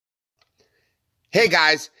Hey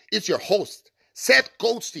guys, it's your host, Seth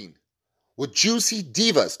Goldstein, with Juicy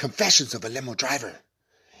Divas, Confessions of a Limo Driver.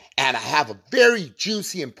 And I have a very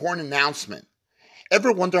juicy, important announcement.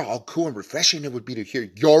 Ever wonder how cool and refreshing it would be to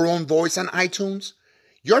hear your own voice on iTunes?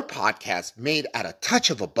 Your podcast made at a touch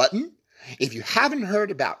of a button? If you haven't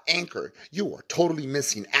heard about Anchor, you are totally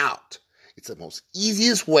missing out. It's the most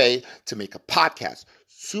easiest way to make a podcast,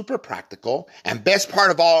 super practical, and best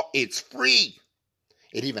part of all, it's free.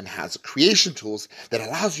 It even has creation tools that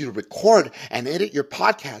allows you to record and edit your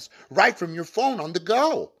podcast right from your phone on the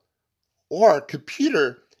go or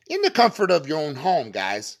computer in the comfort of your own home,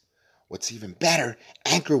 guys. What's even better,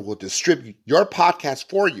 Anchor will distribute your podcast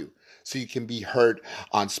for you so you can be heard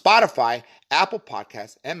on Spotify, Apple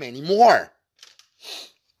Podcasts, and many more.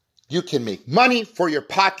 You can make money for your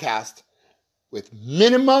podcast with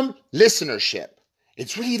minimum listenership.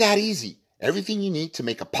 It's really that easy. Everything you need to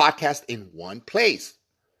make a podcast in one place.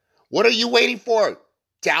 What are you waiting for?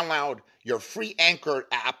 Download your free Anchor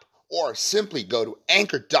app or simply go to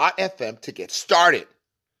anchor.fm to get started.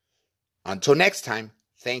 Until next time,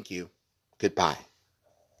 thank you. Goodbye.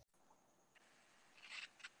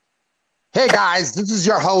 Hey guys, this is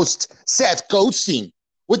your host, Seth Goldstein,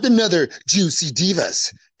 with another Juicy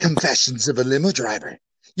Divas, Confessions of a Limo Driver.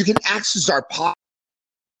 You can access our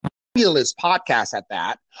fabulous podcast at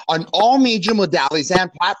that on all major modalities and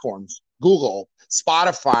platforms. Google,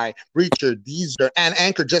 Spotify, Breacher, Deezer, and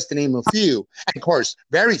Anchor, just to name a few. And of course,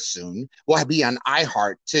 very soon, we'll be on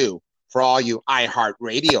iHeart too, for all you iHeart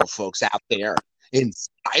Radio folks out there in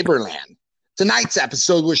Cyberland. Tonight's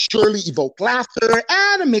episode will surely evoke laughter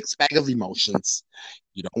and a mixed bag of emotions.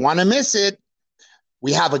 You don't want to miss it.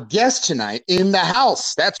 We have a guest tonight in the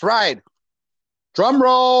house. That's right. Drum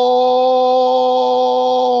roll.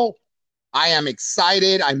 I am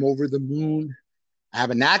excited. I'm over the moon. I have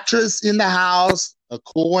an actress in the house, a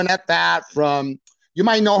cool one at that, you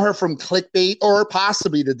might know her from Clickbait or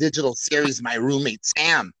possibly the digital series My Roommate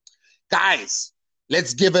Sam. Guys,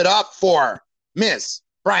 let's give it up for Miss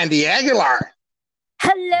Brandi Aguilar.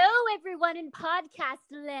 Hello, everyone in podcast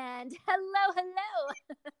land. Hello.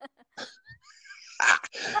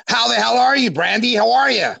 How the hell are you, Brandi? How are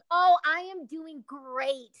you? Oh, I am doing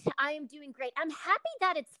great. I'm happy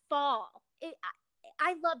that it's fall.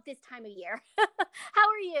 I love this time of year. How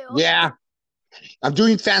are you? Yeah, I'm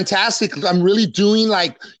doing fantastic. I'm really doing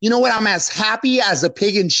you know what? I'm as happy as a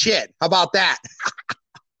pig in shit. How about that?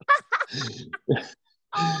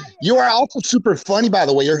 You are also super funny, by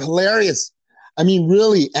the way. You're hilarious. I mean,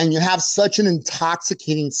 really. And you have such an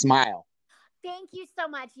intoxicating smile. Thank you so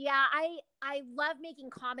much. Yeah, I love making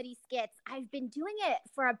comedy skits. I've been doing it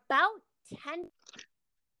for about 10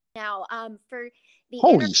 now. For the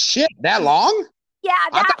Holy shit, that long? Yeah,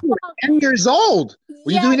 I thought you were 10 years old.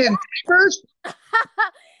 Were you doing it in first?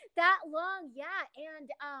 That long, yeah. And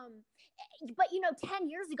but 10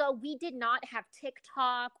 years ago we did not have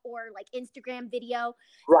TikTok or Instagram video.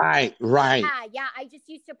 Right. Yeah. I just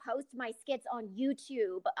used to post my skits on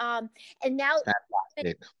YouTube. And now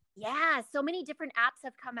yeah, so many different apps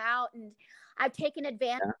have come out and I've taken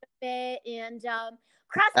advantage of it and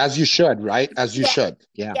as you should, right? As you should.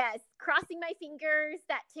 Yeah. Yes. Crossing my fingers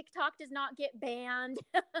that TikTok does not get banned.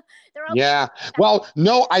 Well,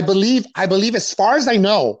 no, I believe as far as I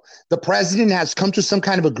know, the president has come to some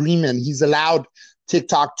kind of agreement. He's allowed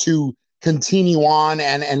TikTok to continue on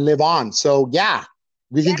and live on. So yeah,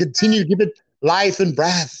 we can continue to give it life and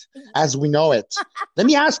breath as we know it. Let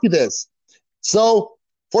me ask you this. So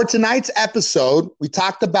for tonight's episode, we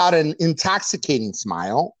talked about an intoxicating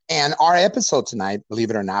smile, and our episode tonight, believe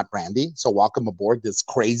it or not, Brandi, so welcome aboard this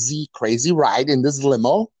crazy, crazy ride in this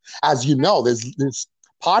limo. As you know, this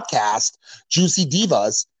podcast, Juicy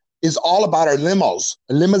Divas, is all about our limos,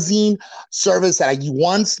 a limousine service that I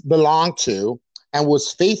once belonged to and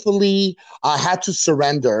was faithfully had to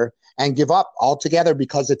surrender and give up altogether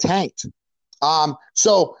because it tanked.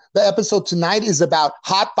 So the episode tonight is about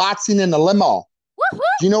hotboxing in a limo. Woo-hoo!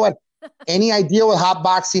 Do you know any idea what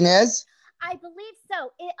hotboxing is? I believe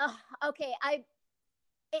so. Okay. I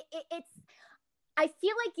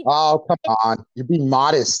feel like oh, come on. You're being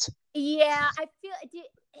modest. Yeah, I feel. Is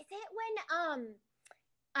it when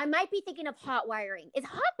I might be thinking of hot wiring. Is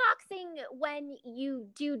hotboxing when you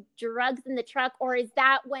do drugs in the truck, or is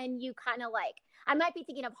that when you kind of I might be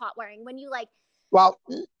thinking of hot wiring when you Well,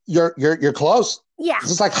 you're close. Yeah, it's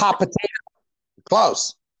just like hot potato.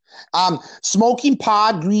 Close. Smoking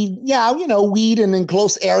pot, weed in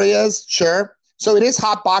enclosed areas, sure. So it is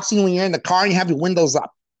hotboxing when you're in the car and you have your windows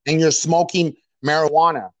up and you're smoking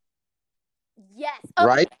marijuana. Yes. Okay.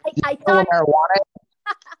 Right? I thought marijuana.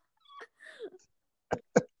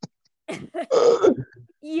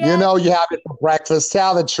 You Yes. know you have it for breakfast.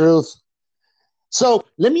 Tell the truth. So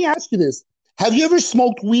let me ask you this. Have you ever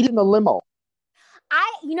smoked weed in a limo?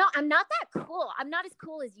 I'm not that cool. I'm not as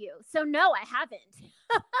cool as you. So no, I haven't.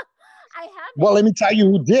 I Well, haven't. let me tell you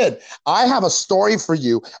who did. I have a story for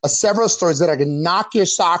you, several stories that are going to knock your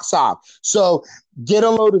socks off. So get a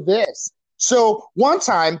load of this. So one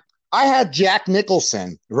time I had Jack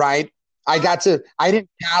Nicholson, right? I didn't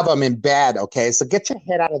have him in bed. Okay. So get your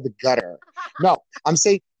head out of the gutter. No, I'm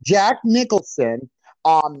saying Jack Nicholson,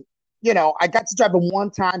 um, I got to drive him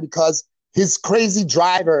one time because his crazy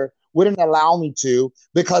driver wouldn't allow me to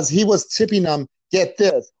because he was tipping him, get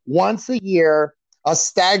this, once a year a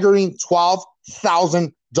staggering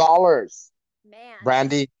 $12,000. Man.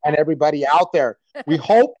 Brandi and everybody out there, we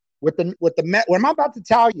hope what I'm about to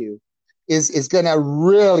tell you is going to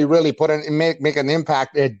really make an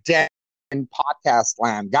impact in podcast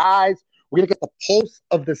land, guys. We're going to get the pulse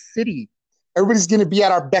of the city. Everybody's going to be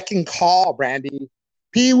at our beck and call. Brandi,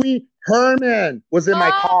 Pee Wee Herman was in my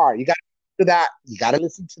Oh, car. You got to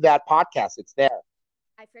listen to that podcast. It's there.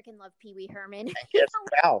 I freaking love Pee Wee Herman. And guess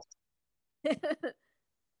what else?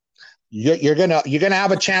 You're gonna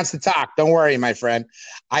have a chance to talk. Don't worry, my friend.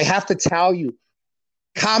 I have to tell you,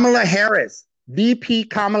 Kamala Harris, VP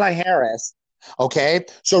Kamala Harris. Okay,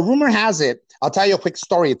 so rumor has it. I'll tell you a quick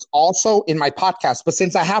story. It's also in my podcast, but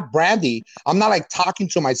since I have Brandi, I'm not like talking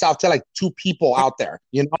to myself to like two people out there.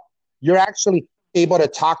 You're actually able to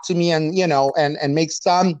talk to me and and make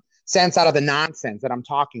some sense out of the nonsense that I'm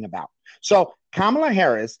talking about. So Kamala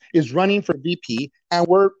Harris is running for VP, and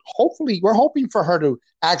we're hoping for her to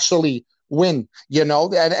actually win,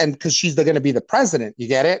 and because she's going to be the president. You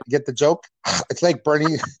get it? Get the joke? It's like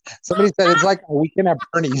Bernie. Somebody said it's like a weekend at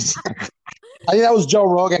Bernie's. I think that was Joe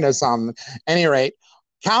Rogan or something. Any rate,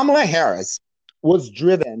 Kamala Harris was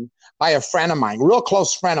driven by a friend of mine, real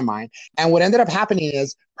close friend of mine. And what ended up happening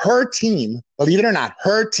is her team, believe it or not,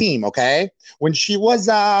 her team, okay, when she was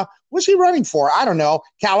she running for? I don't know,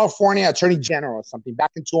 California Attorney General or something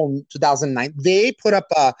back in 2009. They put up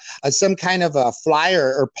some kind of a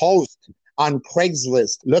flyer or post on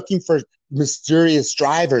Craigslist looking for mysterious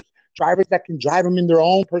drivers that can drive them in their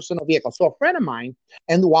own personal vehicle. So a friend of mine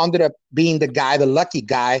and wound up being the lucky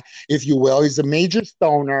guy, if you will. He's a major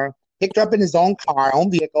stoner, picked her up in his own car, own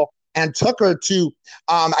vehicle, and took her to,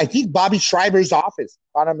 I think, Bobby Schreiber's office,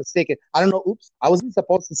 if I'm not mistaken. I don't know. Oops. I wasn't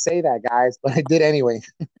supposed to say that, guys, but I did anyway.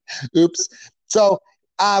 Oops. So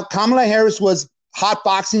Kamala Harris was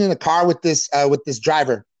hotboxing in the car with this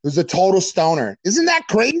driver who's a total stoner. Isn't that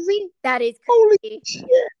crazy? That is Holy crazy. shit.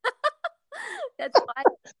 That's why.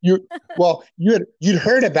 You'd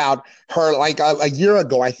heard about her like a year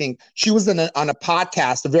ago. I think she was on a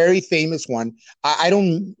podcast, a very famous one. I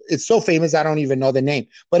don't. It's so famous I don't even know the name,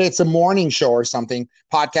 but it's a morning show or something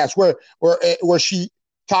podcast where she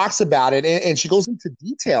talks about it and she goes into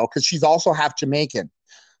detail because she's also half Jamaican.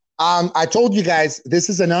 I told you guys this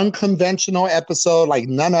is an unconventional episode like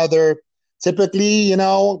none other. Typically,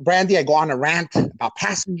 Brandi, I go on a rant about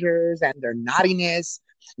passengers and their naughtiness,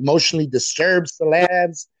 emotionally disturbed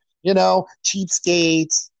celebs,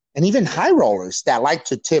 cheapskates, and even high rollers that like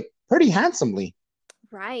to tip pretty handsomely.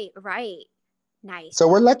 Right. Nice. So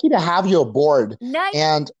we're lucky to have you aboard. Nice.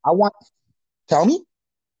 And tell me,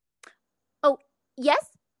 Oh, yes.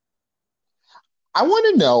 I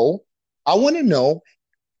want to know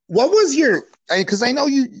what was your, because I know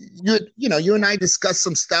you and I discussed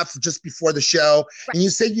some stuff just before the show, Right. and you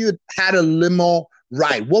said you had a limo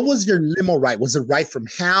ride. What was your limo ride? Was it right from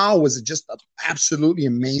hell? Was it just an absolutely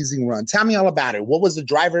amazing run? Tell me all about it. What was the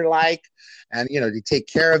driver like? And did he take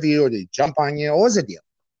care of you or did he jump on you? What was the deal?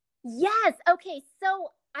 Yes. Okay.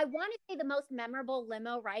 So I want to say the most memorable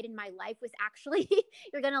limo ride in my life was actually,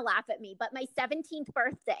 you're going to laugh at me, but my 17th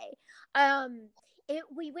birthday.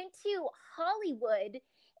 We went to Hollywood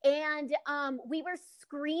and we were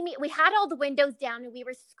screaming. We had all the windows down and we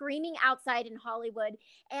were screaming outside in Hollywood.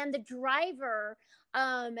 And the driver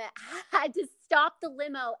had to stop the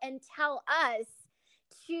limo and tell us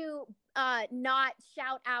to not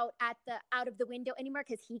shout out of the window anymore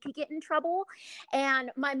because he could get in trouble.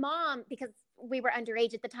 And my mom, because we were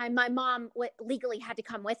underage at the time, my mom legally had to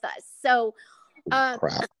come with us. So Crap.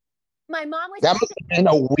 my mom was That must have been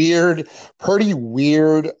a pretty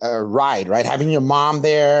weird ride, right? Having your mom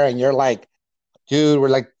there and you're like, dude, we're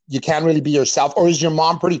like, you can't really be yourself. Or is your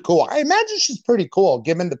mom pretty cool? I imagine she's pretty cool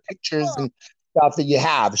given the pictures cool. and stuff that you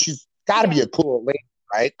have. She's got to be a cool lady,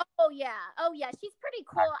 right? Oh yeah. She's pretty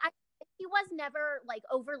cool. She was never like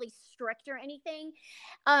overly strict or anything.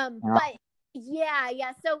 But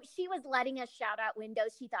yeah. So she was letting us shout out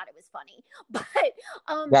windows. She thought it was funny.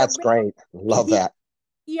 But That's great. Love that.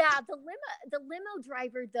 Yeah, the limo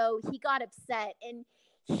driver though, he got upset and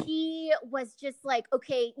he was just like,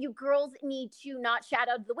 okay, you girls need to not shout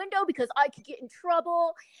out of the window because I could get in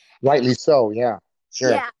trouble. And Rightly so. Yeah.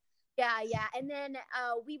 Sure. yeah, yeah. And then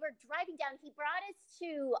we were driving down. He brought us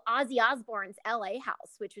to Ozzy Osbourne's LA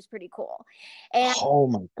house, which was pretty cool. And Oh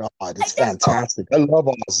my God, I it's know fantastic. I love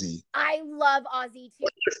Ozzy. I love Ozzy too.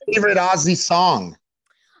 Favorite Ozzy song?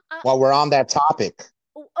 Uh, While we're on that topic,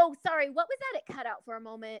 sorry, what was that? It cut out for a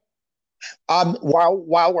moment.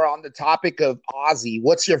 while we're on the topic of Ozzy,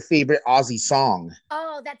 what's your favorite Ozzy song?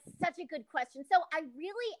 Oh, that's such a good question. So I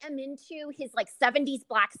really am into his like 70s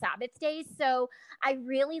Black Sabbath days. So I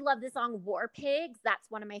really love the song War Pigs. That's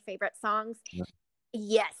one of my favorite songs.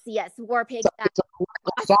 Yes, War Pigs. It's a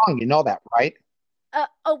political song, you know that, right? What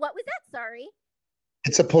was that? Sorry.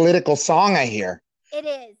 It's a political song, I hear. It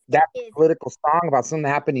is. It That's is. a political song about something that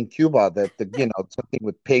happened in Cuba, that something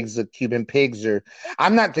with pigs, the Cuban pigs, or It's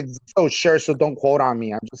I'm not so sure, so don't quote on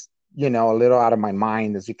me. I'm just, a little out of my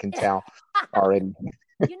mind, as you can tell already.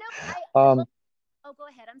 I Um, love. Oh, go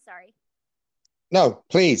ahead. I'm sorry. no,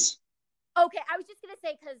 please. Okay, I was just gonna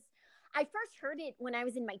say because I first heard it when I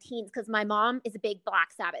was in my teens because my mom is a big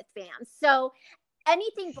Black Sabbath fan. So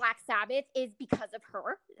anything Black Sabbath is because of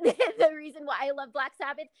her. The reason why I love Black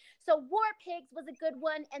Sabbath. So War Pigs was a good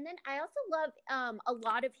one, and then I also love a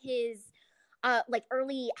lot of his like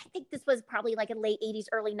early. I think this was probably like a late '80s,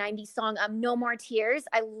 early '90s song. No More Tears.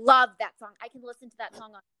 I love that song. I can listen to that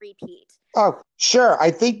song on repeat. Oh, sure. I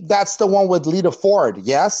think that's the one with Lita Ford.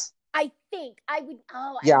 Yes. I think I would.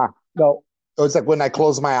 Oh, Yeah. No, it was like When I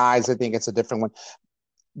Close My Eyes. I think it's a different one.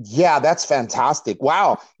 Yeah, that's fantastic.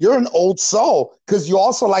 Wow, you're an old soul because you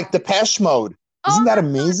also like Depeche Mode. oh Isn't that my God,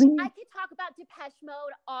 I amazing? could talk about Depeche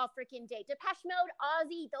Mode all freaking day. Depeche Mode,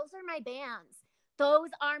 Ozzy, those are my bands. Those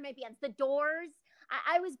are my bands. The Doors.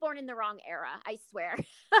 I was born in the wrong era. I swear.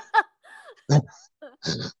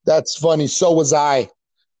 That's funny. So was I.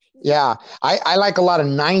 Yeah. Yeah, I like a lot of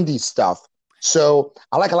 '90s stuff. So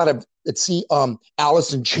I like a lot of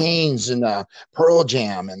Alice in Chains and Pearl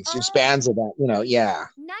Jam and just Oh, bands of that. Yeah,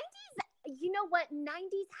 90s. You know what?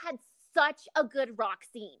 90s had such a good rock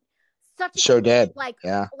scene. Such a good sure did. like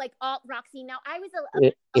Yeah, like alt rock scene. Now I was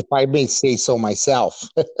if I may say so myself.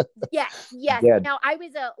 yes. Did. Now I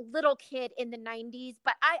was a little kid in the 90s,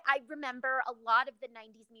 but I remember a lot of the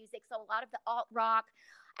 90s music. So a lot of the alt rock.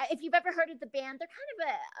 If you've ever heard of the band, they're kind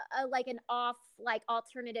of a like an off like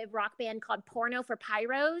alternative rock band called Porno for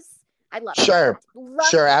Pyros. I love that. Sure, Love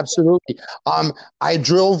sure, that band. absolutely. I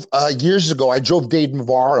drove years ago. I drove Dave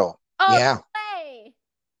Navarro. Oh, Yeah, way.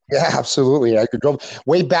 yeah, absolutely. I could drove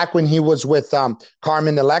way back when he was with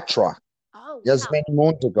Carmen Electra. Oh, Yes, wow. many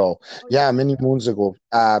moons ago. Oh, yeah. Yeah, many moons ago.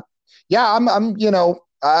 Yeah,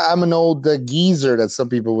 I'm an old geezer that some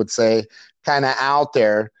people would say, kind of out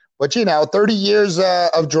there. But 30 years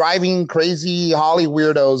of driving crazy Holly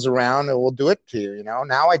weirdos around, it will do it to you.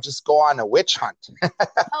 Now I just go on a witch hunt.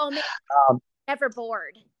 Oh, man. Um, Never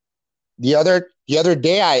bored. the other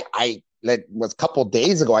day, I like was a couple of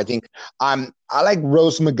days ago, I think. I like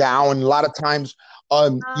Rose McGowan. A lot of times,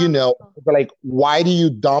 Oh, like, why do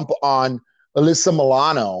you dump on Alyssa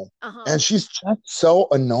Milano? uh-huh. And she's just so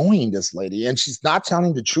annoying, this lady, and she's not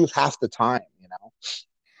telling the truth half the time.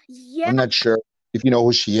 Yeah, I'm not sure if you know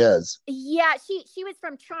who she is. yeah. She was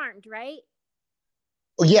from Charmed, right?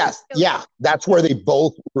 Oh, yes, So yeah, that's where they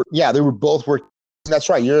both were. Yeah, they were both working. That's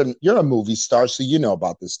right. You're a movie star, so you know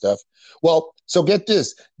about this stuff. Well, so get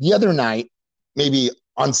this. The other night, maybe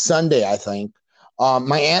on Sunday, I think,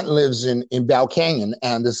 my aunt lives in Bell Canyon,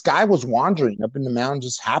 and this guy was wandering up in the mountain,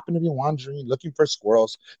 just happened to be wandering, looking for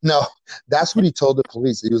squirrels. No, that's what he told the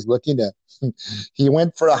police. He was looking to. He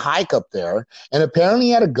went for a hike up there, and apparently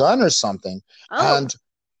he had a gun or something. oh, And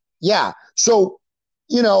yeah. So,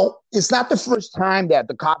 it's not the first time that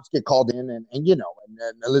the cops get called in and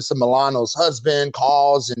Alyssa Milano's husband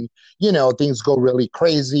calls and, things go really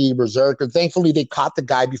crazy, berserk. And thankfully they caught the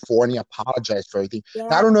guy before and he apologized for everything. Now, I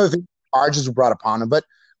yeah. don't know if charges were brought upon him, but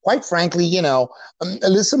quite frankly,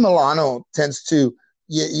 Alyssa Milano tends to,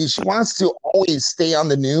 she wants to always stay on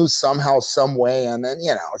the news somehow, some way. And then,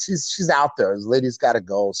 she's out there. This lady's got to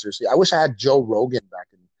go. Seriously. I wish I had Joe Rogan back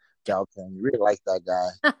in Delton. You really like that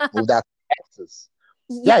guy. Moved out to Texas.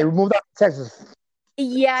 Yeah, Yeah, he moved out to Texas.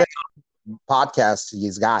 yeah. Podcast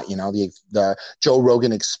he's got, the Joe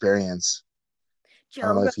Rogan Experience. I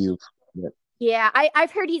don't Joe. know if you. Yeah,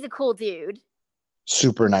 I've heard he's a cool dude.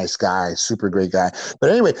 Super nice guy, super great guy.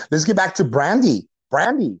 But anyway, let's get back to Brandi.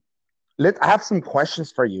 Brandi, I have some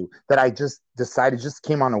questions for you that I just decided just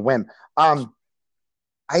came on a whim.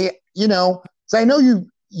 I, so I know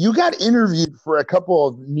you got interviewed for a couple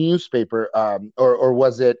of newspaper, or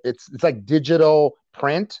was it? It's like digital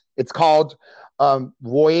print. It's called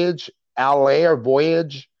Voyage LA or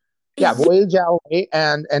Voyage. Yeah, Yeah, Voyage LA,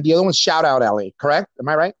 and the other one's Shout Out LA. Correct? Am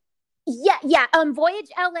I right? yeah. Voyage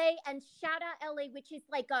LA and Shout Out LA, which is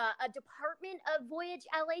like a department of Voyage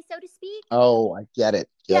LA, so to speak. Oh, I get it.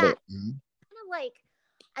 Get Yeah, it. Mhm. kind of like,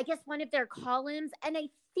 I guess, one of their columns. And I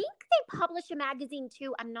think they publish a magazine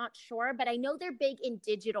too. I'm not sure, but I know they're big in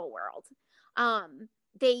digital world. Um,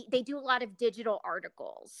 they do a lot of digital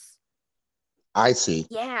articles. I see.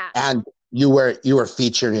 Yeah. And you were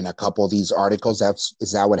featured in a couple of these articles.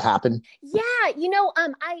 Is that what happened? Yeah,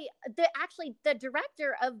 the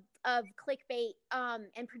director of Clickbait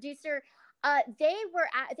and producer, they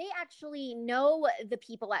actually know the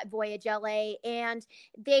people at Voyage LA, and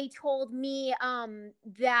they told me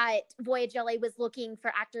that Voyage LA was looking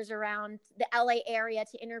for actors around the LA area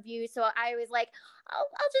to interview. So I was like, I'll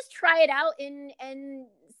just try it out and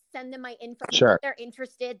send them my info. Sure. If they're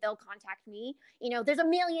interested, they'll contact me. There's a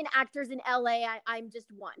million actors in LA. I'm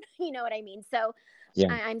just one. You know what I mean? So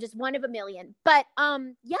Yeah. I'm just one of a million. But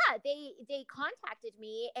yeah, they contacted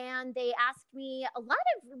me and they asked me a lot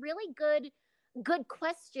of really good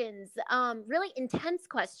questions, really intense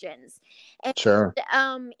questions, and Sure.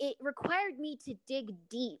 it required me to dig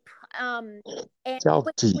deep, and Delve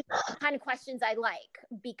deep. with the kind of questions I like,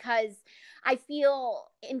 because I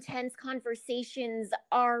feel intense conversations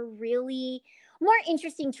are really more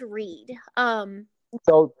interesting to read.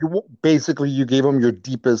 So basically, you gave them your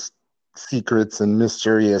deepest secrets and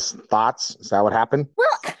mysterious thoughts. Is that what happened? Well,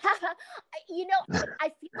 you know, I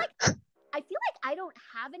feel like I don't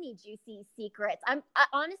have any juicy secrets.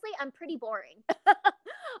 Honestly, I'm pretty boring.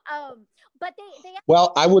 But they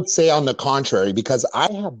Well, I would say on the contrary, because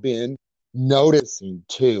I have been noticing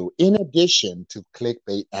too, in addition to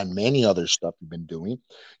clickbait and many other stuff you've been doing,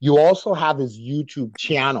 you also have this YouTube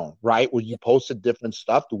channel, right? Where you posted different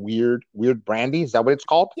stuff, the weird Brandy. Is that what it's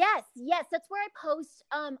called? Yes, that's where I post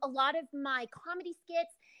a lot of my comedy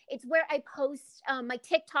skits. It's where I post my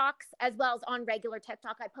TikToks, as well as on regular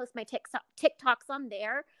TikTok. I post my TikToks on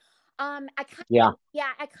there. Yeah,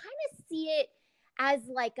 I kind of see it as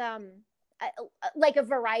like a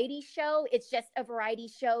variety show. It's just a variety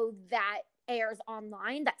show that airs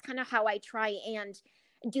online. That's kind of how I try and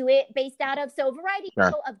do it, based out of. So a variety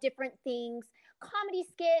sure. show of different things, comedy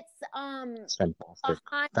skits, It's fantastic.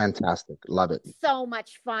 behind, Fantastic. Love it. so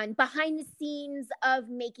much fun behind the scenes of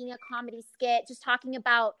making a comedy skit, just talking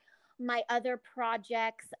about my other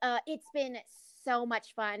projects. It's been so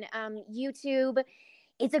much fun. YouTube,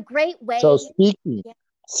 it's a great So way. Yeah.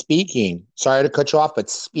 speaking, sorry to cut you off, but No.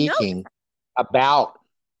 speaking about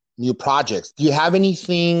new projects, do you have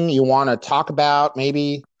anything you want to talk about?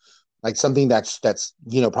 Maybe like something that's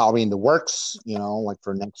probably in the works, like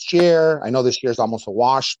for next year. I know this year's almost a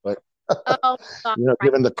wash, but Oh God, right.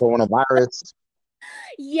 given the coronavirus.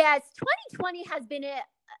 Yes, 2020 has been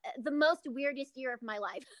the most weirdest year of my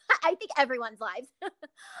life. I think everyone's lives.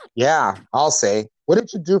 Yeah, I'll say. What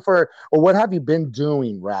did you do or what have you been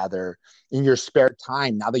doing rather in your spare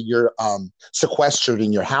time now that you're sequestered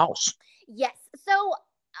in your house? Yes. So,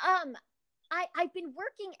 um, I've been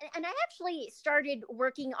working, and I actually started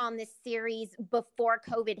working on this series before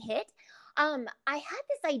COVID hit. I had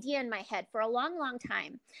this idea in my head for a long, long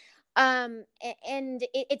time. And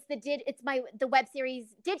it's the web series,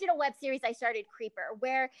 digital web series I started, Creeper,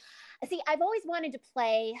 where, see, I've always wanted to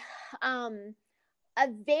play a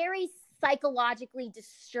very psychologically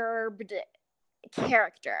disturbed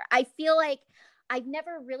character. I feel like I've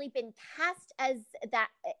never really been cast as that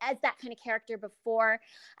kind of character before.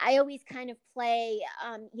 I always kind of play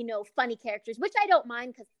funny characters, which I don't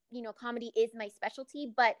mind, because comedy is my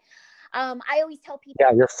specialty. But I always tell people,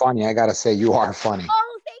 Yeah, you're funny. I gotta say, you are funny.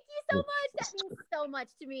 "Oh, thank you so much. That means so much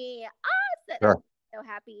to me." That Sure. makes me so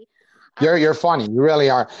happy. Um, You're funny. You really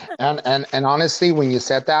are. And honestly, when you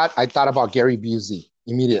said that, I thought about Gary Busey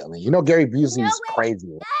immediately. Gary Busey no is way.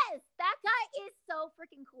 crazy. Yes, that guy is so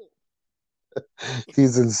freaking cool.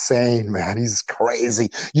 He's insane, man. He's crazy.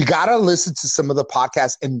 You gotta listen to some of the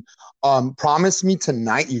podcasts and promise me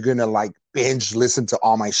tonight you're gonna like binge listen to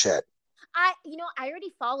all my shit. I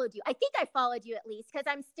already followed you. I think I followed you, at least, because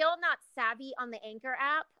I'm still not savvy on the Anchor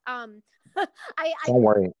app. Don't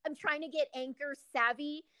worry. I'm trying to get Anchor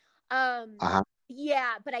savvy. Uh-huh.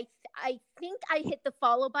 Yeah, but I think I hit the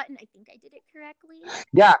follow button. I think I did it correctly.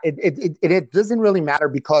 Yeah, it doesn't really matter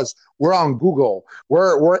because we're on Google.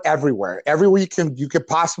 We're everywhere. Everywhere you could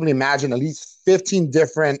possibly imagine, at least 15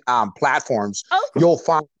 different platforms. Oh, cool. You'll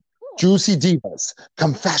find Juicy Divas,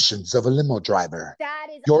 Confessions of a Limo Driver. That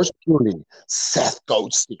is Yours truly, Seth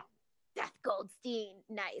Goldstein. Seth Goldstein.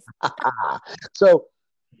 Nice. So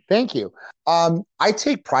thank you. I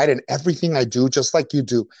take pride in everything I do, just like you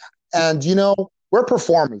do. And, we're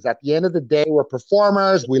performers. At the end of the day, we're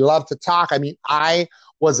performers. We love to talk. I mean, I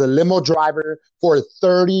was a limo driver for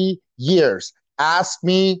 30 years. Ask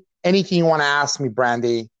me anything you want to ask me,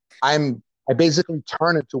 Brandi. I basically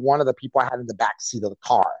turn into one of the people I had in the back seat of the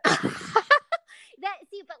car.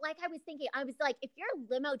 But like I was thinking, I was like, if you're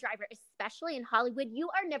a limo driver, especially in Hollywood, you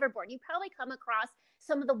are never bored. You probably come across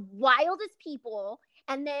some of the wildest people,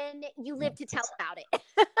 and then you live to tell about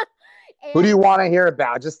it. Who do you want to hear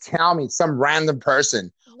about? Just tell me, some random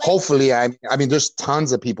person. Hopefully, I mean, there's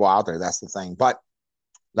tons of people out there. That's the thing. But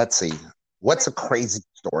let's see. What's a crazy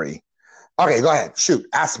story? Okay, go ahead. Shoot.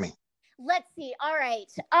 Ask me. Let's see. All right.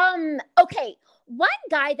 Okay. One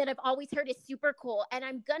guy that I've always heard is super cool, and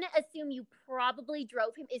I'm gonna assume you probably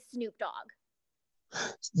drove him, is Snoop Dogg.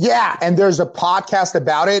 Yeah, and there's a podcast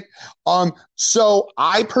about it. So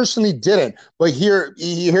I personally didn't, but here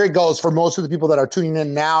it goes for most of the people that are tuning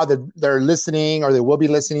in now, that they're listening or they will be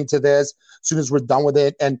listening to this as soon as we're done with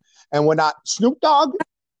it. And whatnot. Snoop Dogg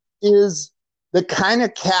is the kind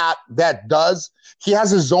of cat that he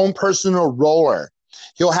has his own personal roller.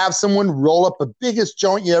 He'll have someone roll up the biggest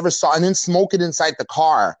joint you ever saw and then smoke it inside the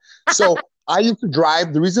car. So I used to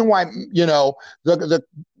drive. The reason why, the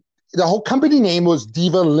whole company name was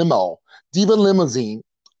Diva Limousine.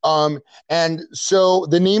 And so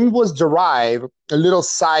the name was derived, a little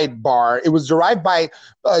sidebar. It was derived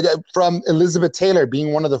from Elizabeth Taylor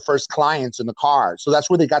being one of the first clients in the car. So that's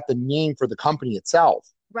where they got the name for the company itself.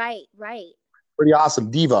 Right. Pretty awesome,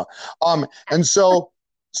 Diva. And so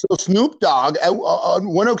Snoop Dogg, on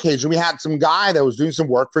one occasion, we had some guy that was doing some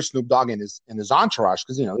work for Snoop Dogg in his entourage,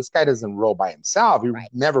 because this guy doesn't roll by himself. He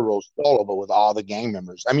never rolls solo, but with all the gang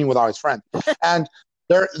members. I mean, with all his friends. And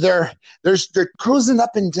they're cruising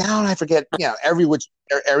up and down. I forget, every which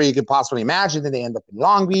area you could possibly imagine. Then they end up in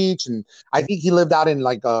Long Beach, and I think he lived out in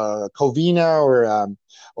like Covina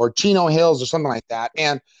or Chino Hills or something like that.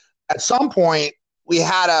 And at some point,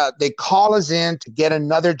 they call us in to get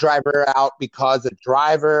another driver out because the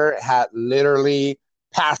driver had literally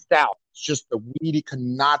passed out. It's just the weed. He could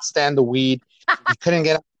not stand the weed. He couldn't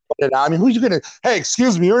get it out. I mean, who's you going to, hey,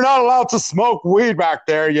 excuse me, you're not allowed to smoke weed back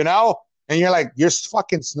there, And you're like, you're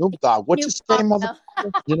fucking Snoop Dogg. What you say,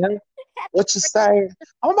 motherfucker? What you say?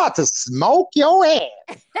 I'm about to smoke your ass.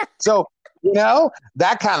 So,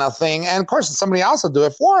 that kind of thing. And of course, somebody else will do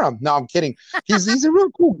it for him. No, I'm kidding. He's a real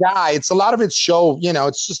cool guy. It's a lot of it's show,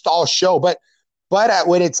 it's just all show. But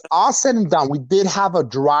when it's all said and done, we did have a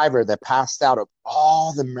driver that passed out of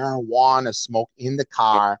all the marijuana smoke in the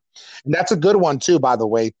car. And that's a good one too, by the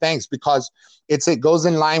way. Thanks, because it goes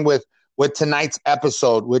in line with tonight's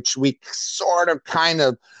episode, which we sort of kind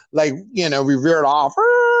of like, we veered off,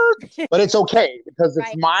 but it's okay because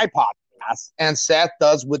it's my podcast and Seth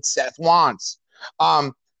does what Seth wants.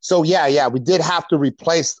 So yeah, we did have to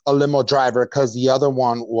replace a limo driver because the other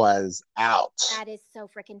one was out. That is so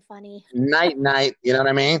freaking funny. Night, you know what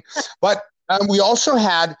I mean? But we also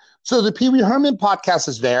had, so the Pee Wee Herman podcast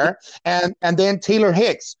is there, and then Taylor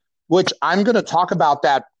Hicks, which I'm going to talk about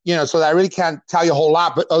that, so that I really can't tell you a whole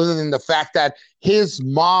lot, but other than the fact that his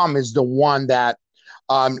mom is the one that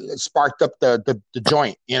sparked up the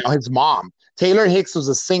joint, his mom. Taylor Hicks was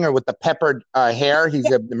a singer with the peppered hair. He's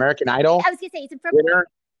an American Idol. I was going to say, he's from winner.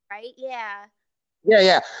 Right? Yeah.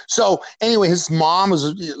 Yeah. So anyway, his mom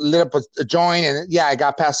was lit up a joint, and I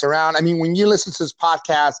got passed around. I mean, when you listen to this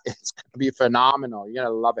podcast, it's going to be phenomenal. You're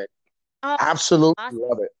going to love it. Absolutely awesome.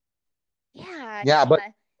 Love it. Yeah. Yeah, but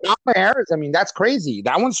Kamala Harris, I mean, that's crazy.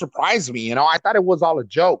 That one surprised me. I thought it was all a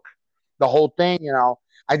joke, the whole thing.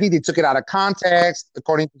 I think they took it out of context,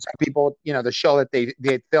 according to some people. The show that they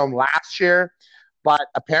filmed last year. But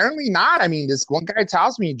apparently not. I mean, this one guy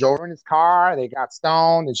tells me he drove her in his car, they got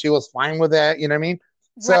stoned, and she was fine with it. You know what I mean?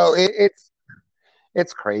 Right. So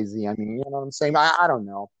it's crazy. I mean, you know what I'm saying? I don't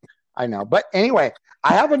know. I know. But anyway,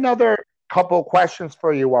 I have another couple of questions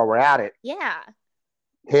for you while we're at it. Yeah.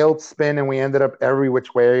 Tailed spin, and we ended up every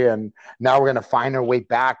which way, and now we're going to find our way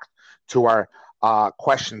back to our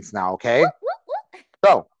questions now, okay?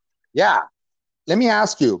 So, yeah. Let me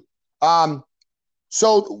ask you.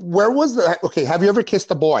 So where was okay, have you ever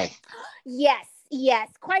kissed a boy? Yes,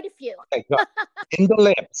 quite a few. Okay, in the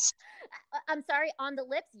lips. I'm sorry, on the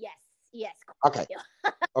lips? Yes. Okay.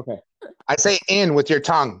 Okay. I say in with your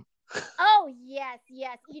tongue. Oh, yes.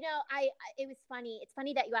 It was funny. It's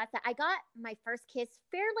funny that you asked that. I got my first kiss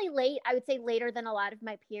fairly late. I would say later than a lot of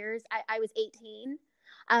my peers. I was 18.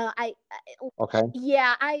 Okay.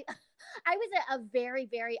 Yeah, I was a very,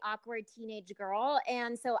 very awkward teenage girl,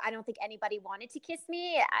 and so I don't think anybody wanted to kiss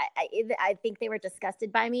me. I think they were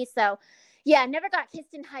disgusted by me. So, yeah, never got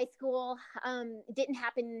kissed in high school. Didn't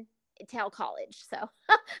happen till college. So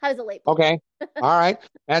I was a late bloomer. Okay. All right.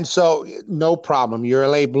 And so no problem. You're a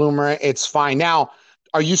late bloomer. It's fine. Now,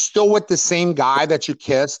 are you still with the same guy that you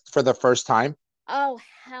kissed for the first time? Oh,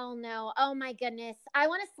 hell no. Oh, my goodness. I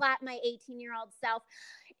want to slap my 18-year-old self.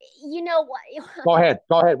 You know what? Go ahead.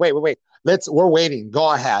 Go ahead. Wait. We're waiting.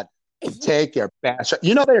 Go ahead. Take your best shot.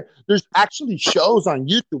 You know, there's actually shows on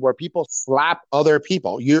YouTube where people slap other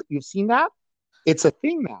people. You've seen that? It's a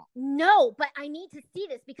thing now. No, but I need to see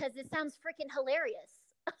this because this sounds freaking hilarious.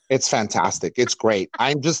 It's fantastic. It's great.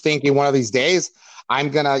 I'm just thinking one of these days I'm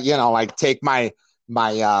gonna, like take my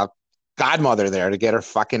godmother there to get her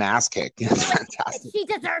fucking ass kicked. It's fantastic. She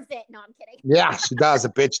deserves it. No, I'm kidding. Yeah, she does. A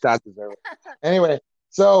bitch does deserve it. Anyway,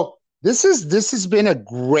 so this has been a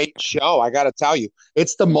great show. I got to tell you,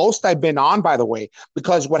 it's the most I've been on, by the way,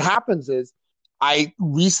 because what happens is I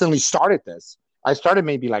recently started this. I started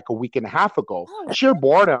maybe like a week and a half ago. Sheer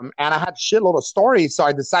boredom, and I had a shitload of stories, so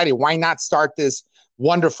I decided why not start this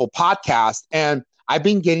wonderful podcast. And I've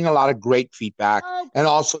been getting a lot of great feedback, and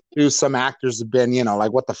also too, some actors have been,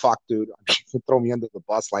 like, what the fuck, dude? You throw me under the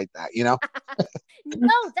bus like that, No,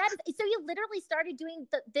 so you literally started doing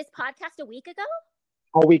this podcast a week ago?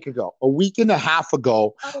 A week and a half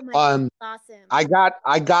ago. Oh my God, awesome.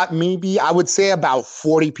 I got maybe, I would say, about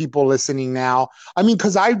 40 people listening now. I mean,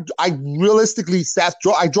 because I realistically, Seth,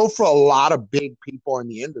 I drove for a lot of big people in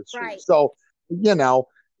the industry. Right. So,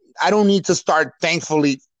 I don't need to start,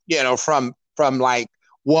 thankfully, from like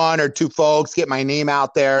one or two folks, get my name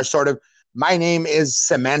out there. Sort of, my name is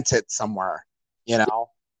cemented somewhere, Yeah,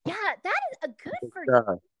 that is a good for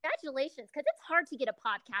you. Congratulations, because it's hard to get a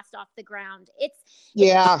podcast off the ground. It's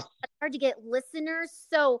hard to get listeners.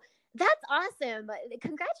 So that's awesome.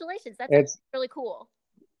 Congratulations. That's really cool.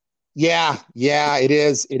 Yeah, it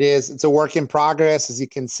is. It's a work in progress. As you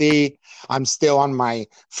can see, I'm still on my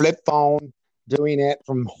flip phone doing it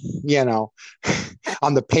from,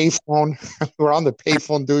 on the payphone. We're on the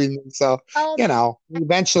payphone doing it. So, we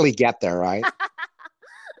eventually get there, right? At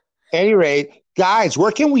any rate, guys,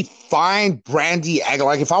 where can we find Brandi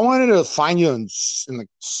Aguilar? Like, if I wanted to find you in like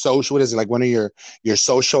social, what is it, like one of your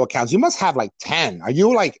social accounts? You must have like 10. Are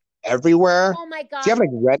you like everywhere? Oh my God. Do you have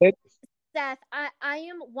like Reddit? Seth, I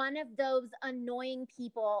am one of those annoying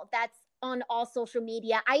people that's on all social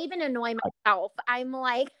media. I even annoy myself. I'm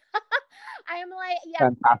like, yeah.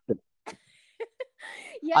 Fantastic.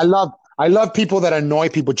 Yeah. I love people that annoy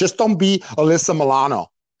people. Just don't be Alyssa Milano.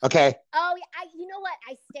 Okay. Oh, you know what?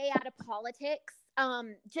 I stay out of politics.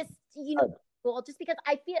 Just just because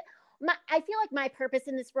I feel like my purpose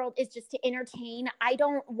in this world is just to entertain. I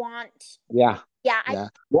don't want. Yeah. Yeah.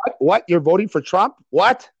 What? You're voting for Trump?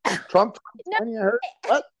 What? Trump? No.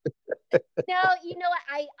 What? No, you know what?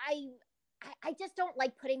 I just don't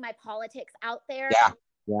like putting my politics out there.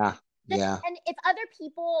 Yeah. And if other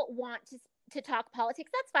people want to talk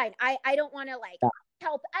politics, that's fine. I don't want to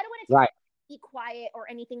help. I don't want to be quiet or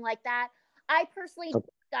anything like that. I personally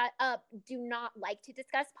do not like to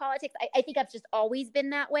discuss politics. I think I've just always been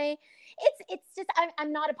that way. It's just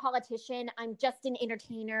I'm not a politician. I'm just an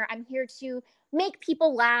entertainer. I'm here to make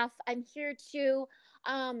people laugh. I'm here to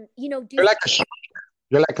do. You're like a shrink.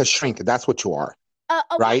 You're like a shrink. That's what you are.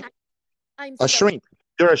 Right? I'm a shrink.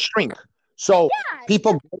 You're a shrink. So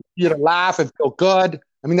people get you to laugh and feel good.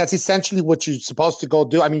 I mean, that's essentially what you're supposed to go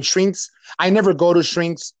do. I mean, shrinks, I never go to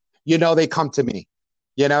shrinks. They come to me.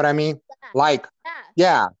 You know what I mean?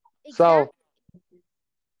 Exactly. So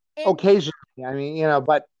occasionally, I mean,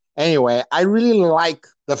 but anyway, I really like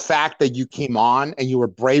the fact that you came on and you were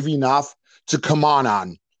brave enough to come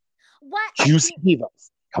on what Juicy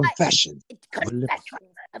Divas Confessions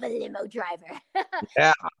of a limo driver.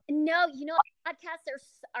 Yeah. No, podcasts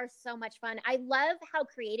are so much fun. I love how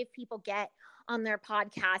creative people get on their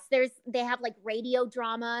podcasts. They have like radio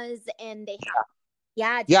dramas, and they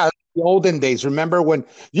have the olden days. Remember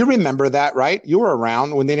that, right? You were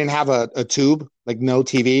around when they didn't have a tube, like no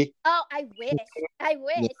TV. Oh, I wish. I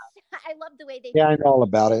love the way they. Yeah, I know all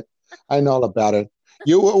about it.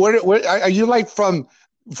 You where are you, like from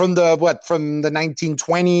the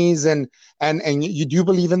 1920s, and you do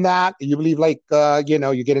believe in that? You believe like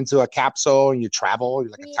you get into a capsule and you travel,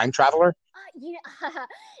 you're like a time traveler?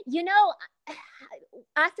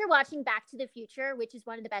 After watching Back to the Future, which is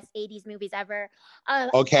one of the best 80s movies ever.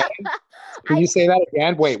 Okay. Can you say that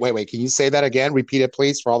again? Wait. Can you say that again? Repeat it,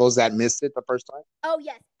 please, for all those that missed it the first time. Oh,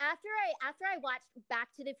 yes. After I watched Back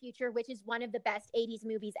to the Future, which is one of the best 80s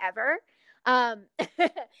movies ever, I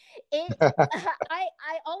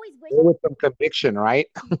I always wish. With some conviction, right?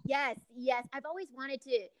 Yes, yes. I've always wanted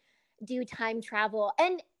to do time travel,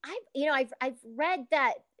 and I've read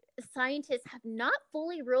that scientists have not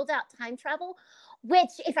fully ruled out time travel, which,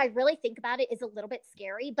 if I really think about it, is a little bit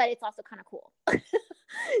scary, but it's also kind of cool.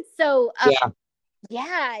 So, Yeah.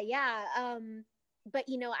 yeah, yeah. But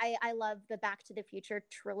I love the Back to the Future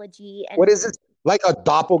trilogy, and What is it? Like a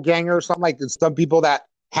doppelganger or something? Like some people that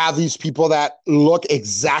have these people that look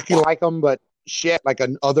exactly yeah, like them, but shit, like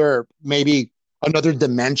maybe another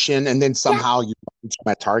dimension, and then yeah, somehow you reach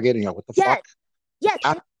my target, and you're like, what the yes, fuck? yes.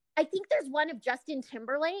 Yeah. I think there's one of Justin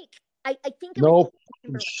Timberlake. I think it was No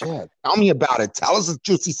fucking Timberlake. shit. Tell me about it. Tell us a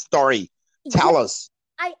juicy story. Yeah, Tell us.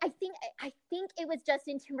 I think it was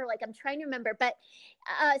Justin Timberlake. I'm trying to remember, but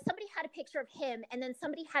somebody had a picture of him, and then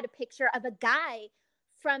somebody had a picture of a guy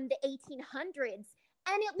from the 1800s,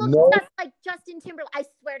 and it looked No. just like Justin Timberlake. I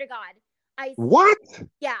swear to God, I What?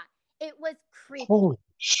 yeah, it was creepy. Holy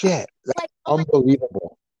shit. That's Like, oh my,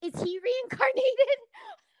 unbelievable. is he reincarnated?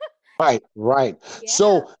 Right, right. Yeah.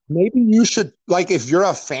 So maybe you should, like, if you're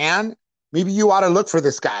a fan, maybe you ought to look for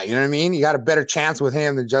this guy. You know what I mean? You got a better chance with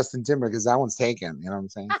him than Justin Timberlake because that one's taken. You know what I'm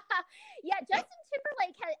saying? Yeah, Justin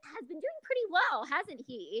Timberlake has been doing pretty well, hasn't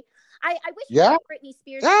he? I wish Yeah. Britney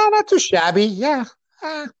Spears. Yeah, not too shabby. Yeah.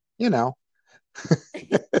 Uh, you know, I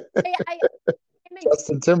him and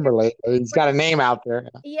Justin Timberlake. He's got a name out there.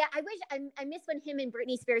 Yeah, I wish I miss when him and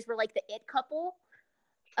Britney Spears were like the it couple.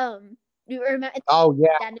 You remember? Oh yeah,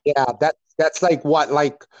 Then, yeah. That's like what,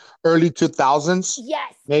 like early 2000s,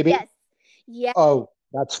 yes, maybe. yes, yes, Oh,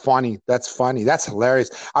 that's funny. That's funny. That's hilarious.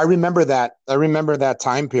 I remember that. I remember that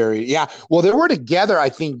time period. Yeah. Well, they were together, I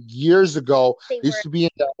think, years ago. they They were used to be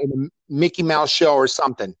in a Mickey Mouse show or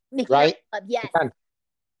something, Mickey Mouse right? Club. Yes,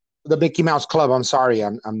 The Mickey Mouse Club. I'm sorry.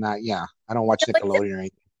 I'm not. Yeah. I don't watch no, Nickelodeon or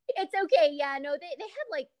anything. it's okay. Yeah, no, they had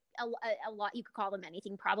like a lot. You could call them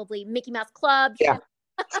anything, probably Mickey Mouse Club. Yeah.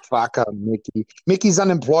 Fuck up, Mickey. Mickey's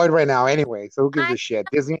unemployed right now anyway. So who gives I a shit?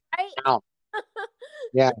 Disney. right. Out.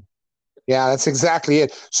 Yeah. Yeah, that's exactly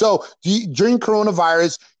it. So during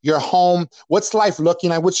coronavirus, you're home. What's life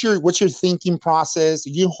looking like? What's your thinking process?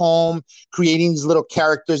 Are you home creating these little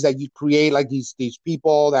characters that you create, like these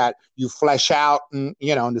people that you flesh out, in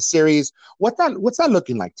the series? What's that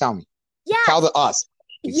looking like? Tell me. Yeah, Tell us.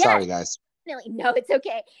 yes, Sorry, guys. definitely. No, it's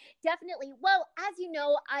okay. Definitely. Well, as you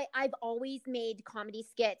know, I've always made comedy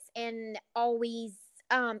skits and always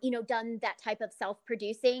done that type of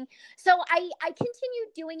self-producing. So I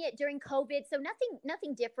continued doing it during COVID. So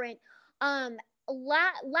nothing different. Um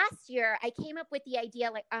Last year I came up with the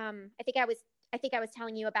idea, like I think I was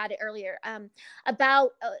telling you about it earlier,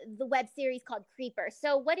 about the web series called Creeper.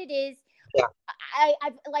 So what it is, Yeah.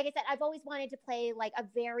 I've like I said, I've always wanted to play like a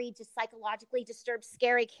very just psychologically disturbed,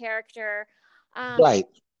 scary character, Right.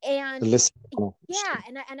 and Listen. yeah,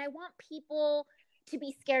 and I want people to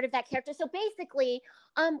be scared of that character. So basically,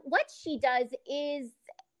 what she does is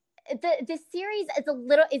the series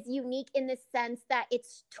is unique in the sense that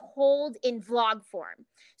it's told in vlog form.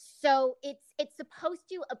 So it's supposed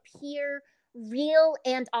to appear real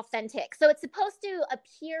and authentic. So it's supposed to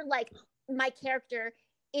appear like my character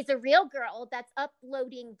is a real girl that's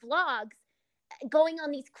uploading vlogs, going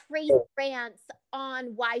on these crazy rants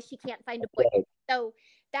on why she can't find a boyfriend. So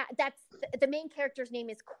that's the main character's name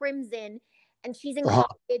is Crimson, and she's in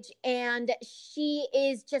college, and she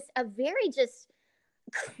is just a very just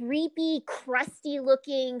creepy, crusty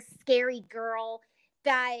looking, scary girl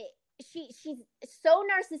that she's so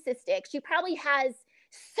narcissistic. She probably has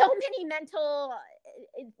so many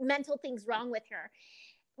mental things wrong with her.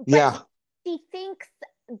 But Yeah. she thinks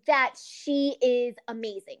that she is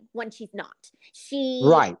amazing when she's not.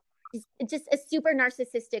 Right. She's just a super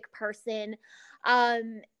narcissistic person.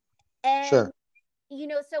 And Sure.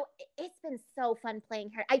 so it's been so fun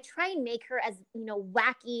playing her. I try and make her as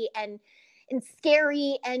wacky and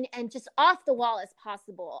scary and just off the wall as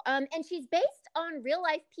possible. And she's based on real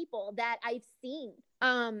life people that I've seen.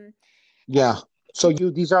 Yeah. So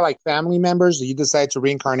these are like family members that you decide to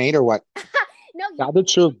reincarnate or what? No, Tell the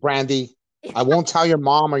truth, Brandy. I won't tell your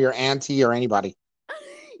mom or your auntie or anybody.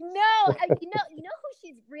 no, who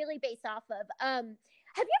she's really based off of. Have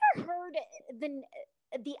you ever heard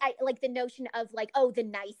the notion of like, oh, the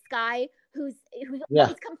nice guy who Yeah.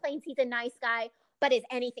 always complains he's a nice guy but is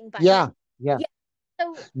anything but Yeah. nice? Yeah. Yeah.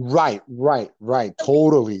 So Right. so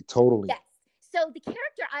Totally. yes. So the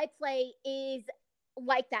character I play is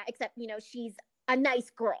like that, except she's a nice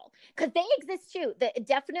girl, because they exist too.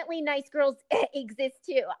 Definitely nice girls exist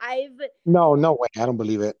too. No way. I don't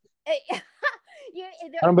believe it. you,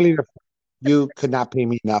 I don't believe it. You could not pay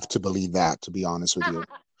me enough to believe that, to be honest with you.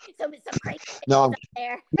 some crazy No, videos out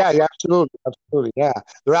there. yeah, yeah, absolutely, absolutely, yeah.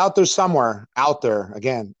 They're out there somewhere, out there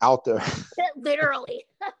again, out there. Literally.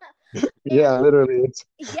 And Yeah, literally, it's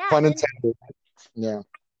yeah, pun and intended. Yeah,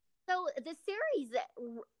 so the series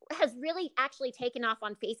has really actually taken off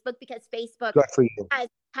on Facebook because Facebook good for you.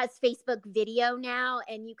 has Facebook video now,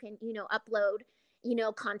 and you can upload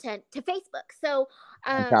content to Facebook. So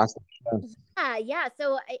Fantastic. Yeah. yeah.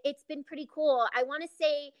 So it's been pretty cool. I want to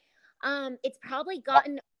say it's probably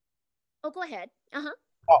gotten. Oh, go ahead. Uh huh.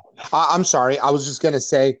 Oh, I'm sorry. I was just gonna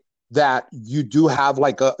say that you do have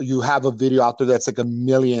you have a video out there that's like a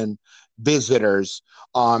million visitors.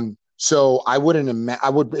 So I would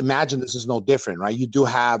imagine this is no different, right? You do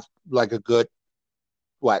have like a good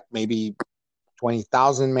what, maybe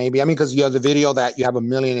 20,000, maybe. I mean, because you have the video that you have a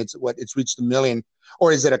million. It's reached a million,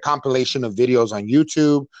 or is it a compilation of videos on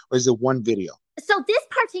YouTube, or is it one video? So this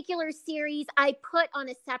particular series I put on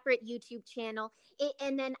a separate YouTube channel,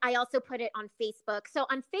 and then I also put it on Facebook. So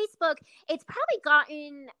on Facebook, it's probably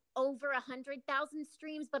gotten over 100,000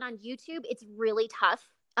 streams, but on YouTube, it's really tough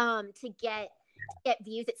to get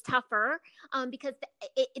views. It's tougher because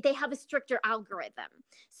they have a stricter algorithm.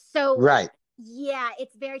 So Right. yeah,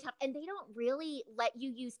 it's very tough, and they don't really let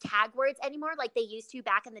you use tag words anymore like they used to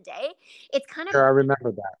back in the day. It's kind of Sure, I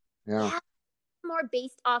remember that. Yeah. yeah, more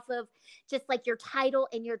based off of just like your title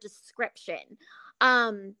and your description.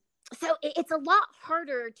 Um, so it's a lot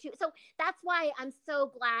harder to. So that's why I'm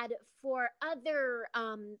so glad for other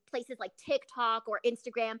places like TikTok or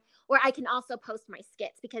Instagram where I can also post my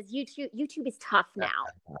skits because YouTube is tough now.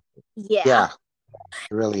 Yeah. Yeah,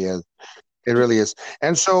 it really is. It really is.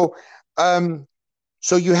 And so, um,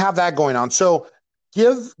 so you have that going on. So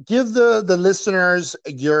give the listeners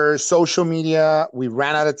your social media. We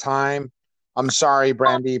ran out of time. I'm sorry,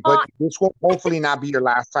 Brandi, but Oh, this will hopefully not be your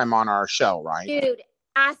last time on our show, right? dude,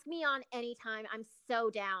 ask me on anytime. I'm so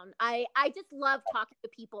down. I just love talking to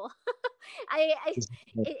people. It's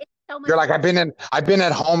so much You're like, fun. I've been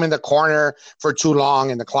at home in the corner for too long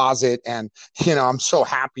in the closet, and I'm so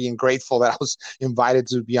happy and grateful that I was invited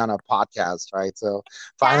to be on a podcast, right? So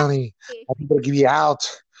finally, Exactly. I'm able to get you out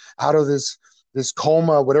of this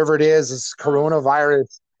coma, whatever it is, this Oh, coronavirus,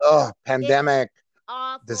 it's pandemic,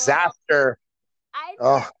 awful. disaster. I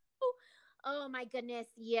Oh, know. Oh my goodness.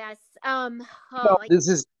 Yes. no, Oh, this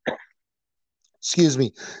is, excuse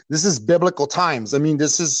me, this is biblical times. I mean,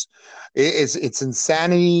 it's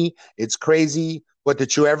insanity, it's crazy. But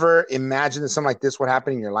did you ever imagine that something like this would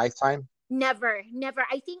happen in your lifetime? never, never.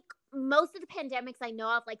 I think most of the pandemics I know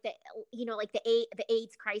of, like like the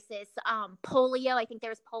AIDS crisis, polio. I think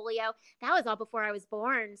there was polio. That was all before I was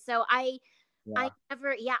born. So I Yeah,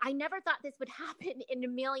 never, yeah, I never thought this would happen in a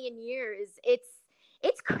million years.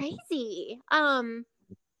 It's crazy. And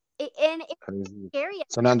it's crazy. scary at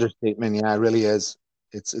It's the an same. understatement. Yeah, it really is.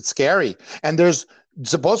 It's scary. And there's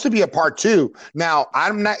supposed to be a part two. Now,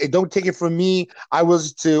 I'm not, don't take it from me. I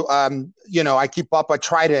was to I keep up, I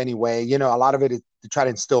try to anyway. A lot of it is to try to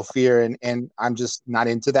instill fear, and I'm just not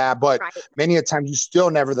into that. But Right. many a times you still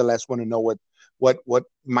nevertheless want to know what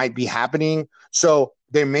might be happening. So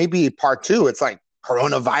there may be part two. It's like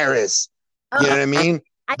coronavirus. You know Oh, what I mean?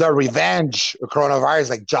 I The revenge of coronavirus,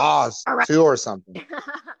 like Jaws all right. 2 or something.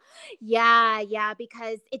 Yeah, yeah,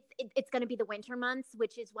 because it's going to be the winter months,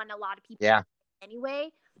 which is when a lot of people Yeah. anyway.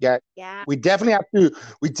 Yeah, Yeah. we definitely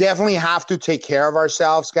have to take care of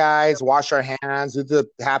ourselves, guys. Wash our hands, do the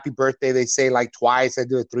happy birthday, they say, like twice. I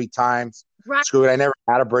do it 3 times. Right. Screw it. I never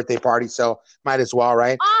had a birthday party, so might as well,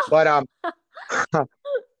 right? Oh, But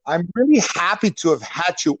I'm really happy to have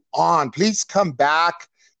had you on. Please come back.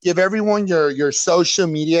 Give everyone your social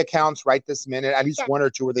media accounts right this minute, at least yes. one or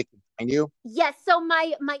two where they can find you. Yes. So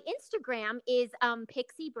my Instagram is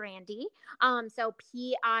Pixie Brandi. So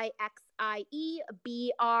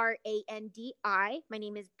PIXIEBRANDI. My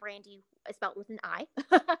name is Brandi spelled with an I.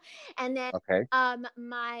 And then Okay.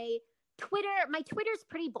 my Twitter's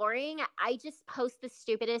pretty boring. I just post the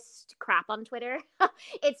stupidest crap on Twitter.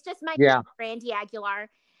 It's just my name, Yeah. Brandi Aguilar.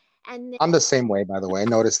 And then, I'm the same way, by the way. I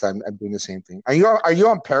noticed I'm doing the same thing. Are you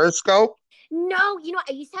on Periscope? no,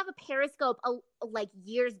 I used to have a Periscope like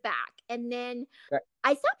years back, and then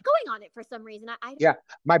I stopped going on it for some reason. I Yeah,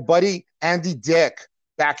 my buddy Andy Dick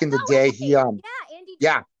back in no the day, way. Yeah, Andy.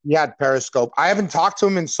 yeah, he had Periscope. I haven't talked to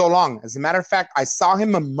him in so long. As a matter of fact, I saw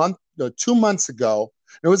him a month, no, 2 months ago.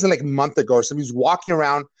 It wasn't like a month ago. So he was walking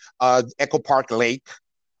around Echo Park Lake,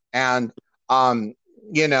 and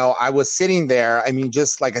I was sitting there. I mean,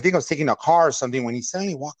 just like I think I was taking a car or something when he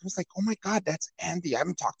suddenly walked. I was like, oh my God, that's Andy. I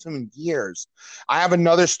haven't talked to him in years. I have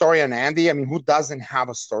another story on Andy. I mean, who doesn't have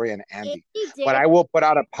a story on Andy? But I will put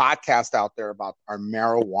out a podcast out there about our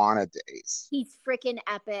marijuana days. He's freaking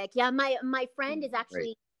epic. Yeah, my friend is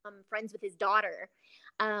actually friends with his daughter.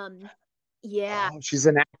 Yeah. Oh, she's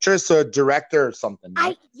an actress or a director or something.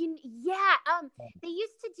 Right? They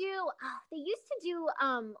used to do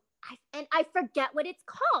and I forget what it's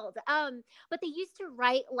called. But they used to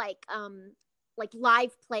write like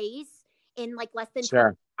live plays in like less than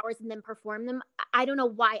 12 hours and then perform them. I don't know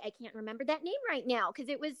why I can't remember that name right now, because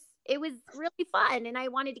it was really fun and I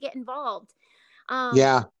wanted to get involved.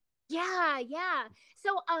 Yeah.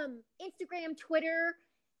 So Instagram, Twitter,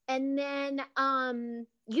 and then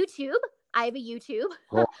YouTube. I have a YouTube.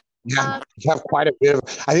 Cool. Yeah, you have quite a bit of.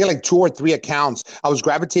 I think like 2 or 3 accounts. I was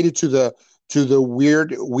gravitated to the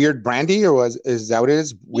weird Brandi, or is that what it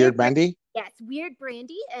is? Weird Brandi. Yes, Weird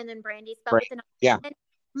Brandi, and then Brandi spelled with an I. Yeah,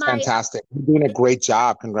 fantastic. You're doing a great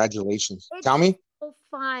job. Congratulations. Tell me. So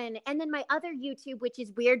fun. And then my other YouTube, which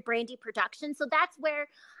is Weird Brandi Production. So that's where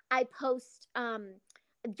I post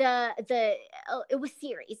it was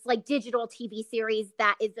series, like digital TV series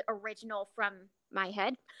that is original from my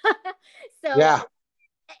head. So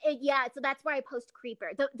so that's where I post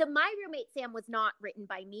Creeper. The My Roommate Sam was not written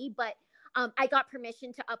by me, but I got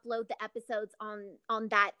permission to upload the episodes on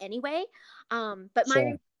that anyway. But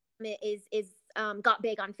My Roommate is got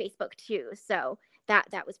big on Facebook too, so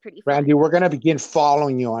that was pretty fun. Brandi, we're going to begin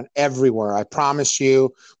following you on everywhere. I promise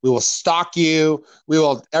you. We will stalk you.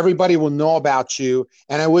 Everybody will know about you.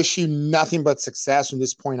 And I wish you nothing but success from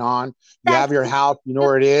this point on. You have your house. You know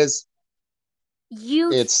where it is.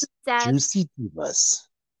 It's Juicy Divas,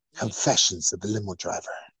 Confessions of a Limo Driver.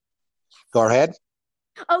 Go ahead.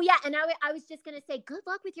 Oh, yeah. And I was just going to say, good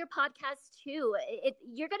luck with your podcast, too.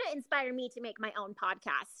 You're going to inspire me to make my own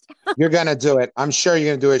podcast. You're going to do it. I'm sure you're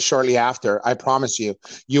going to do it shortly after. I promise you.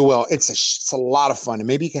 You will. It's a lot of fun. And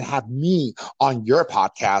maybe you can have me on your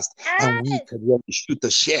podcast and we could really shoot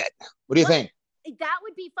the shit. What do you think? That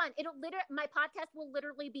would be fun. My podcast will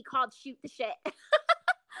literally be called Shoot the Shit.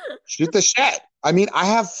 Shoot the shit. I mean, I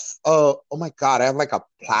have, oh my God, I have like a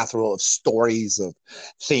plethora of stories of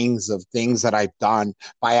things that I've done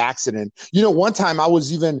by accident. One time I went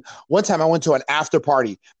to an after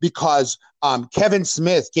party because Kevin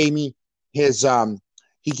Smith gave me his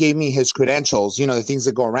credentials, the things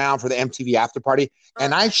that go around for the MTV after party.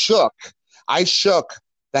 And I shook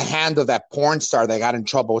the hand of that porn star that got in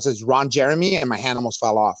trouble. It says Ron Jeremy, and my hand almost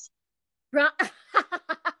fell off.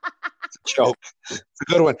 Joke. It's a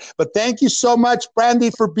good one. But thank you so much,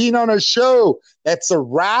 Brandi, for being on our show. That's a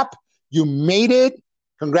wrap. You made it.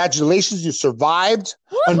 Congratulations. You survived.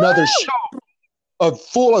 Woo-hoo! Another show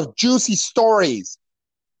full of juicy stories.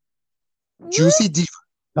 Woo! Juicy Diva,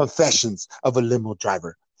 Confessions of a Limo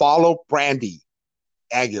Driver. Follow Brandi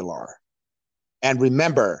Aguilar. And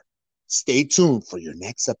remember, stay tuned for your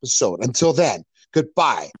next episode. Until then,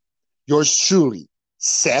 goodbye. Yours truly,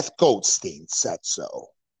 Seth Goldstein said so.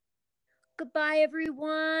 Goodbye,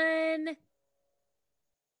 everyone.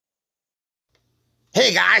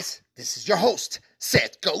 Hey, guys. This is your host,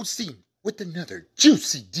 Seth Goldstein, with another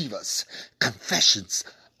Juicy Divas, Confessions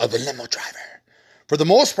of a Limo Driver. For the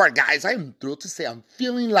most part, guys, I'm thrilled to say I'm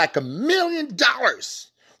feeling like $1 million,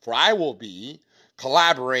 for I will be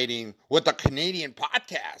collaborating with a Canadian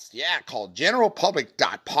podcast, called General Public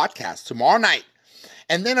Podcast tomorrow night.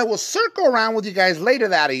 And then I will circle around with you guys later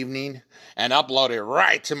that evening and upload it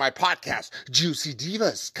right to my podcast, Juicy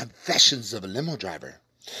Divas, Confessions of a Limo Driver.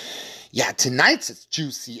 Yeah, tonight's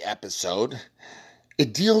juicy episode,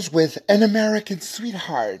 it deals with an American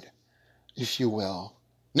sweetheart, if you will.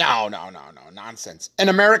 No, nonsense. An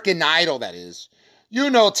American Idol, that is.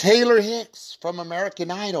 Taylor Hicks from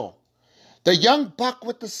American Idol. The young buck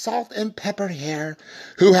with the salt and pepper hair,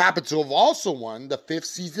 who happened to have also won the 5th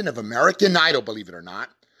season of American Idol, believe it or not.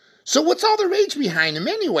 So what's all the rage behind him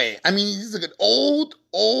anyway? I mean, he's like an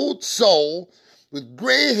old soul with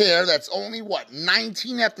gray hair that's only,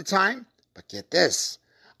 19 at the time? But get this,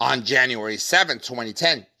 on January 7th,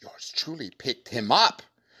 2010, yours truly picked him up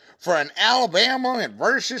for an Alabama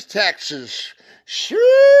versus Texas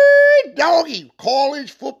sweet doggy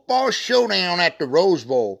college football showdown at the Rose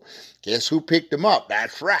Bowl. Guess who picked him up?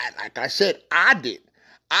 That's right. Like I said, I did.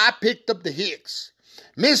 I picked up the Hicks.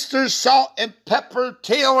 Mr. Salt and Pepper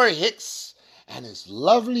Taylor Hicks and his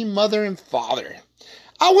lovely mother and father.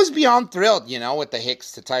 I was beyond thrilled, with the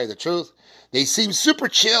Hicks, to tell you the truth. They seem super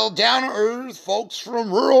chill, down-to-earth folks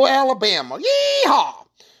from rural Alabama. Yeehaw!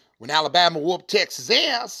 When Alabama whooped Texas'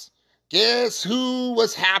 ass, guess who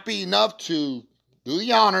was happy enough to do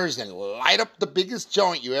the honors and light up the biggest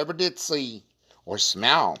joint you ever did see, or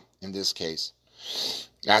smell in this case.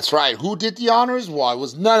 That's right. Who did the honors? Well, it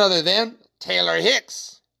was none other than Taylor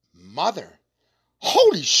Hicks' mother.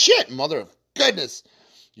 Holy shit, mother of goodness.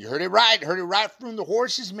 You heard it right from the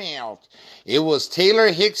horse's mouth. It was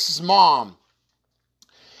Taylor Hicks' mom.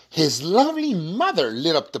 His lovely mother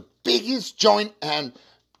lit up the biggest joint, and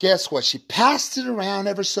guess what? She passed it around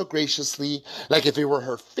ever so graciously, like if it were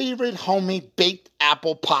her favorite homemade baked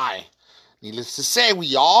apple pie. Needless to say,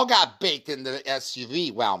 we all got baked in the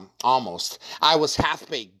SUV. Well, almost. I was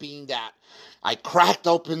half-baked, being that I cracked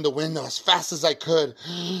open the window as fast as I could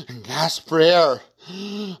and gasped for air.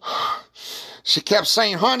 She kept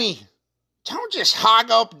saying, honey, don't just hog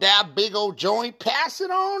up that big old joint. Pass it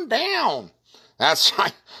on down. That's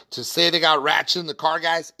right. To say they got ratchet in the car,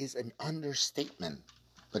 guys, is an understatement.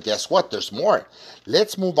 But guess what? There's more.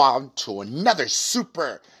 Let's move on to another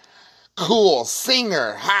super cool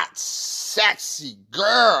singer, hot, sexy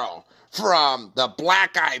girl from the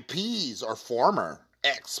Black Eyed Peas, or former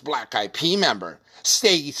ex-Black Eyed Pea member,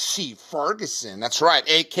 Stacey Ferguson. That's right,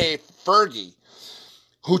 a.k.a. Fergie,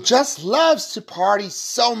 who just loves to party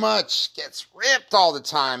so much, gets ripped all the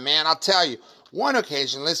time, man. I'll tell you, one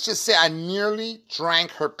occasion, let's just say I nearly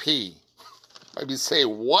drank her pee. Maybe say,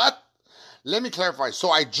 what? Let me clarify. So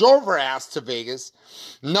I drove her ass to Vegas.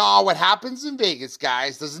 No, what happens in Vegas,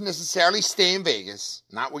 guys, doesn't necessarily stay in Vegas.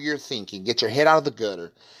 Not what you're thinking. Get your head out of the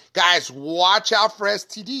gutter. Guys, watch out for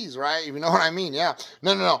STDs, right? You know what I mean? Yeah.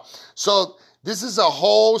 No. So this is a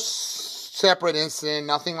whole separate incident.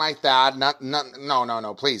 Nothing like that.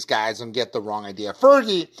 No. Please, guys, don't get the wrong idea.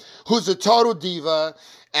 Fergie, who's a total diva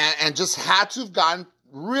and just had to have gotten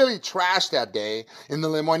really trashed that day in the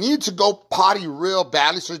limo. I needed to go potty real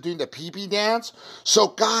badly, started doing the pee-pee dance. So,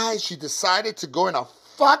 guys, she decided to go in a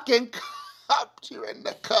fucking cup. She ran in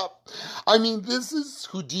the cup. I mean, this is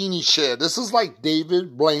Houdini shit. This is like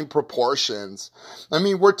David Blaine proportions. I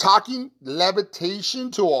mean, we're talking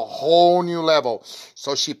levitation to a whole new level.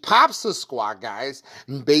 So she pops the squat, guys,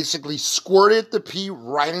 and basically squirted the pee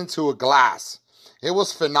right into a glass. It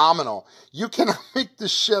was phenomenal. You cannot make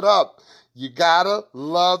this shit up. You gotta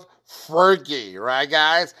love Fergie, right,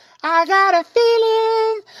 guys? I got a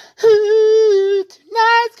feeling, ooh,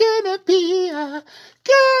 tonight's gonna be a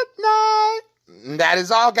good night. And that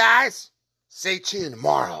is all, guys. Stay tuned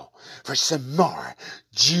tomorrow for some more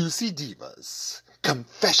Juicy Divas.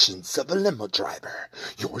 Confessions of a Limo Driver.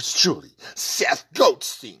 Yours truly, Seth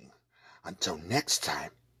Goldstein. Until next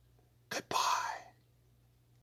time, goodbye.